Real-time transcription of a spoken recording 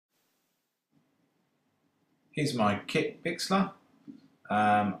Here's my kit Bixler.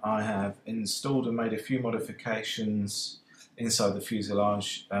 I have installed and made a few modifications inside the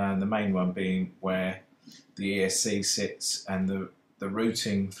fuselage, the main one being where the ESC sits and the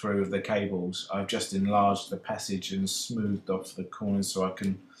routing through of the cables. I've just enlarged the passage and smoothed off the corners so I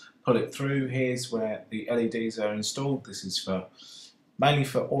can pull it through. Here's where the LEDs are installed. This is mainly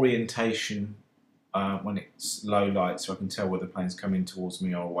for orientation when it's low light, so I can tell whether the plane's coming towards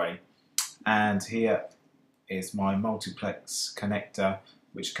me or away. And here is my multiplex connector,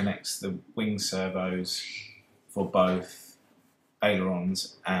 which connects the wing servos for both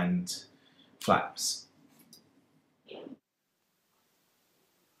ailerons and flaps.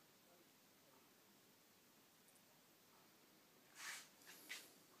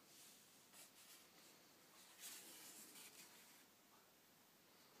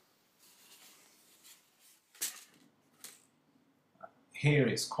 Here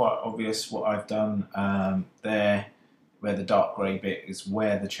it's quite obvious what I've done. There, where the dark grey bit is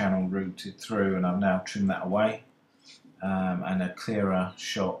where the channel routed through, and I've now trimmed that away. And a clearer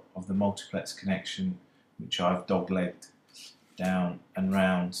shot of the multiplex connection, which I've dog-legged down and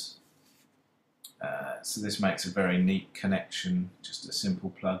round. So this makes a very neat connection, just a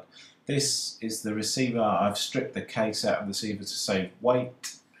simple plug. This is the receiver. I've stripped the case out of the receiver to save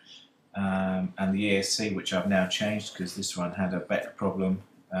weight. And the ESC, which I've now changed because this one had a better problem,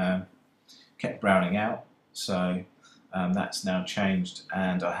 kept browning out, so that's now changed,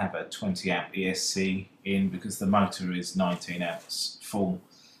 and I have a 20 amp ESC in because the motor is 19 amps full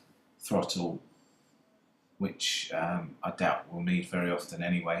throttle, which I doubt we'll need very often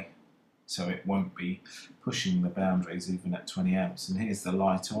anyway, so it won't be pushing the boundaries even at 20 amps. And here's the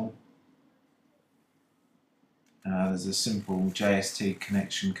light on. There's a simple JST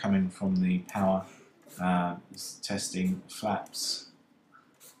connection coming from the power. It's testing flaps,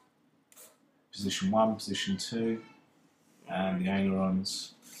 position 1, position 2, and the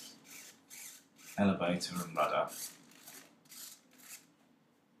ailerons, elevator and rudder.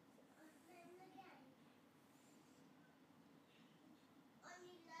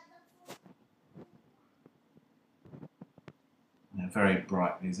 They're very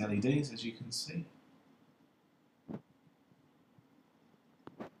bright, these LEDs, as you can see.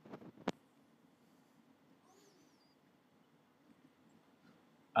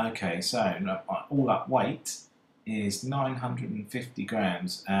 Okay, so all up weight is 950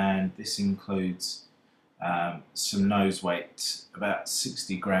 grams, and this includes some nose weight. About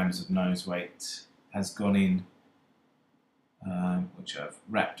 60 grams of nose weight has gone in, which I've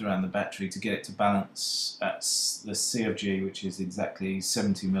wrapped around the battery to get it to balance at the C of G, which is exactly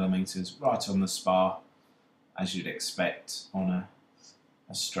 70 millimeters, right on the spar, as you'd expect on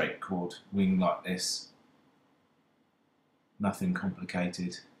a straight chord wing like this. Nothing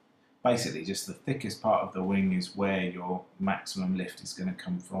complicated. Basically just the thickest part of the wing is where your maximum lift is going to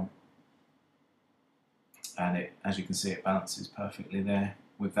come from. And it, as you can see, it balances perfectly there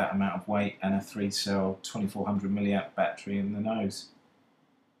with that amount of weight and a 3-cell 2400 milliamp battery in the nose.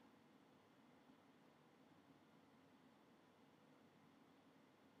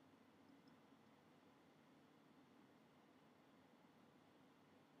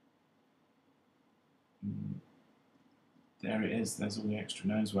 There it is, there's all the extra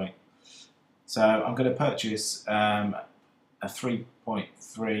nose weight. So I'm going to purchase a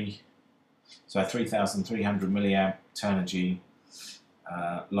 3.3, so a 3300 milliamp Turnigy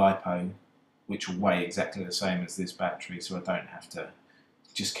Lipo, which will weigh exactly the same as this battery, so I don't have to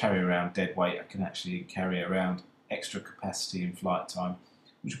just carry around dead weight. I can actually carry around extra capacity in flight time,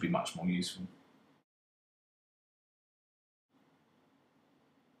 which will be much more useful.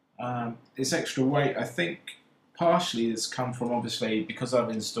 This extra weight, I think, partially has come from, obviously, because I've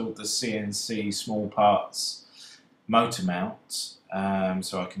installed the CNC Small Parts motor mount,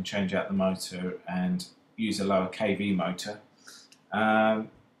 so I can change out the motor and use a lower KV motor.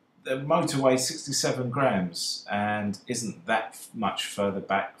 The motor weighs 67 grams and isn't that much further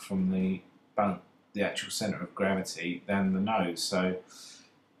back from the actual centre of gravity than the nose, so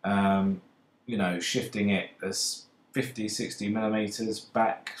you know, shifting it as 50-60 millimeters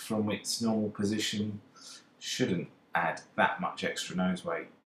back from its normal position shouldn't add that much extra nose weight.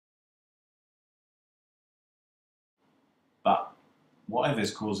 But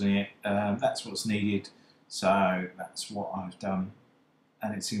whatever's causing it, that's what's needed, so that's what I've done,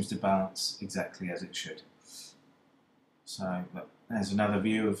 and it seems to balance exactly as it should. So there's another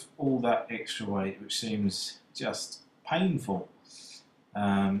view of all that extra weight, which seems just painful.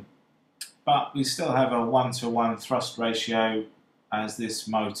 But we still have a 1-to-1 thrust ratio, as this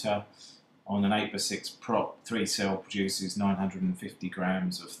motor on an 8x6 prop 3-cell produces 950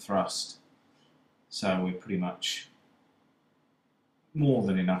 grams of thrust. So we're pretty much more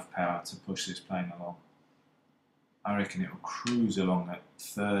than enough power to push this plane along. I reckon it will cruise along at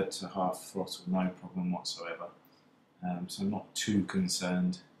third to half throttle, no problem whatsoever. So I'm not too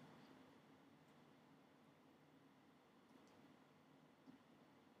concerned.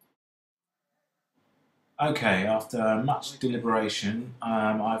 Okay, after much deliberation,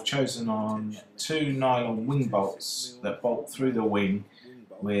 I've chosen on 2 nylon wing bolts that bolt through the wing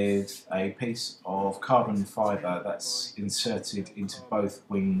with a piece of carbon fibre that's inserted into both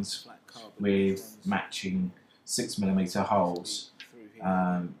wings with matching 6mm holes,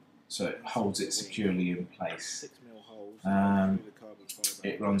 so it holds it securely in place.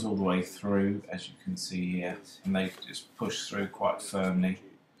 It runs all the way through, as you can see here, and they just push through quite firmly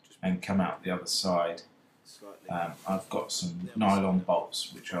and come out the other side. I've got some nylon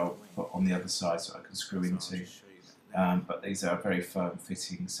bolts which I'll put on the other side so I can screw into, but these are very firm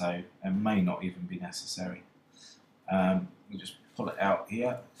fitting, so it may not even be necessary. You just pull it out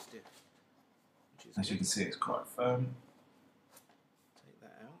here. As you can see, it's quite firm.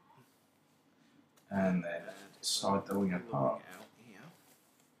 And then slide the wing apart.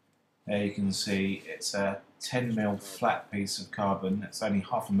 There you can see it's a 10mm flat piece of carbon. It's only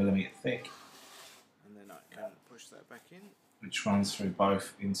 0.5 mm thick. And then I can push that back in. Which runs through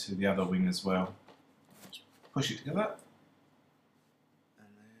both into the other wing as well. Just push it together.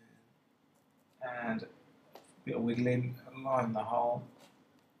 And a bit of wiggling, align the hole.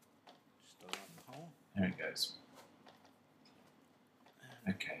 Just align the hole. There it goes.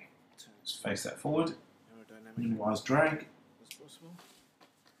 Okay, just face that forward. Minimize drag. As possible.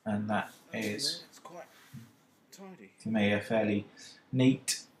 And that is, it's quite tidy. for me, a fairly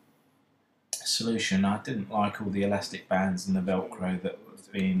neat solution. I didn't like all the elastic bands and the Velcro that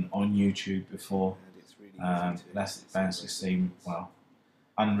have been on YouTube before. Elastic bands just seem, well,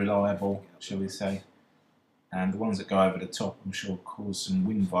 unreliable, shall we say. And the ones that go over the top, I'm sure, cause some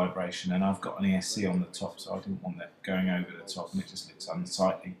wind vibration. And I've got an ESC on the top, so I didn't want that going over the top, and it just looks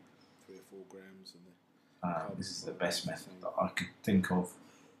unsightly. 3 or 4 grams. This is the best method that I could think of.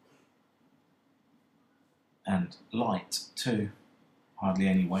 And light too, hardly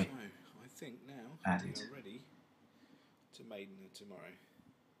any weight I think now added. we are ready to maiden her tomorrow.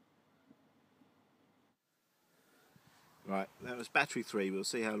 Right, that was battery 3. We'll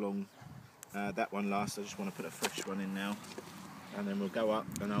see how long that one lasts. I just want to put a fresh one in now, and then we'll go up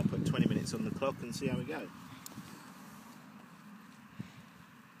and I'll put 20 minutes on the clock and see how we go.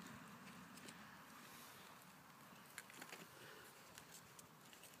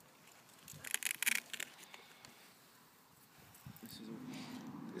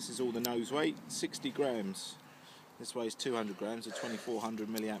 This is all the nose weight, 60 grams. This weighs 200 grams, a 2400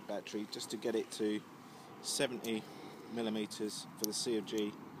 milliamp battery, just to get it to 70 millimeters for the C of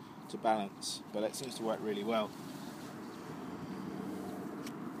G to balance, but it seems to work really well.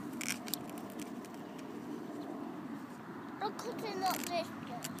 I'm cutting up this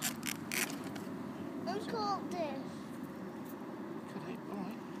bit. I'm cut this. Cut it,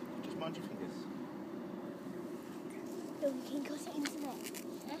 alright. Just mind your fingers. So we can cut it into it.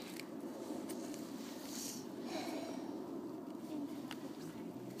 Yeah?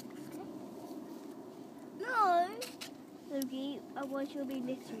 No! Logie, otherwise you'll be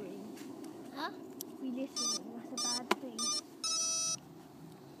littering. Huh? Be littering, that's a bad thing.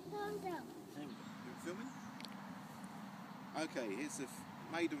 Calm down. You filming? Okay, here's the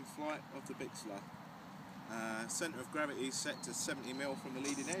maiden flight of the Bixler. Centre of gravity is set to 70mm from the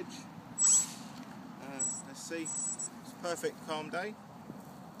leading edge. Let's see. It's a perfect calm day.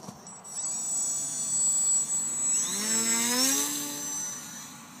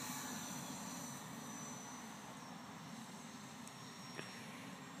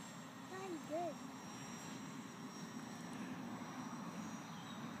 Very good.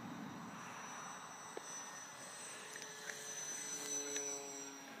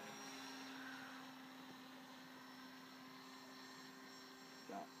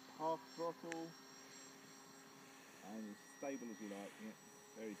 Got half throttle and as stable as you like. Yeah,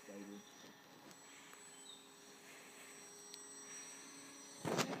 very stable.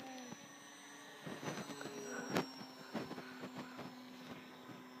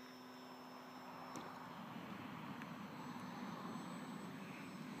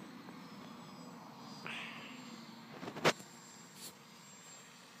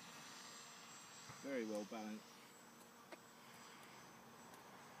 Very well balanced.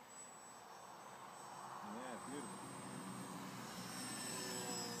 Yeah, beautiful.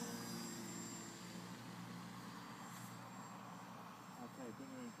 Okay, bring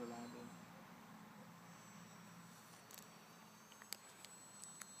her in for landing.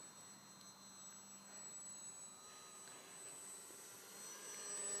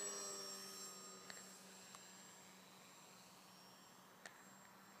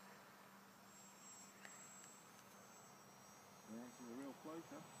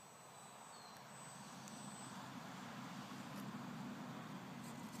 closer.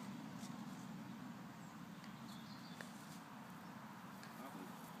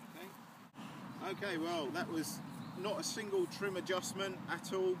 Okay, well that was not a single trim adjustment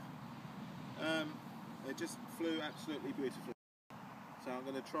at all. It just flew absolutely beautifully. So I'm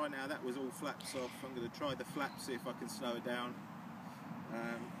going to try now, that was all flaps off, I'm going to try the flaps, see if I can slow it down.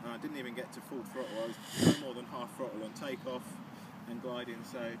 I didn't even get to full throttle, I was no more than half throttle on takeoff and gliding,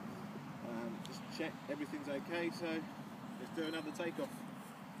 so just check everything's okay, so let's do another takeoff.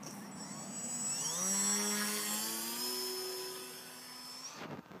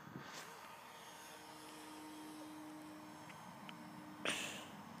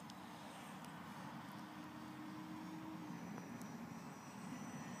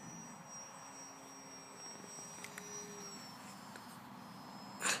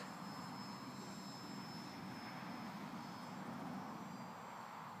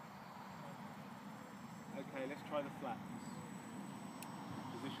 Okay, let's try the flaps.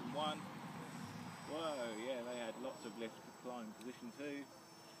 Position 1. Whoa, yeah, they had lots of lift to climb. Position 2.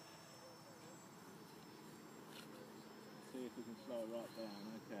 See if we can slow it right down.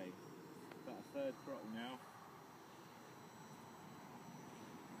 Okay, about a third throttle now.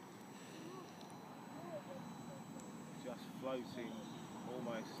 Just floating,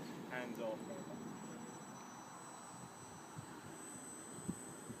 almost hands off.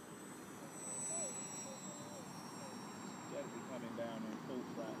 Gently coming down on full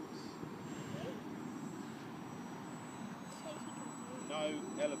flaps. No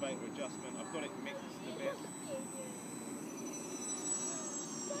elevator adjustment, I've got it mixed a bit.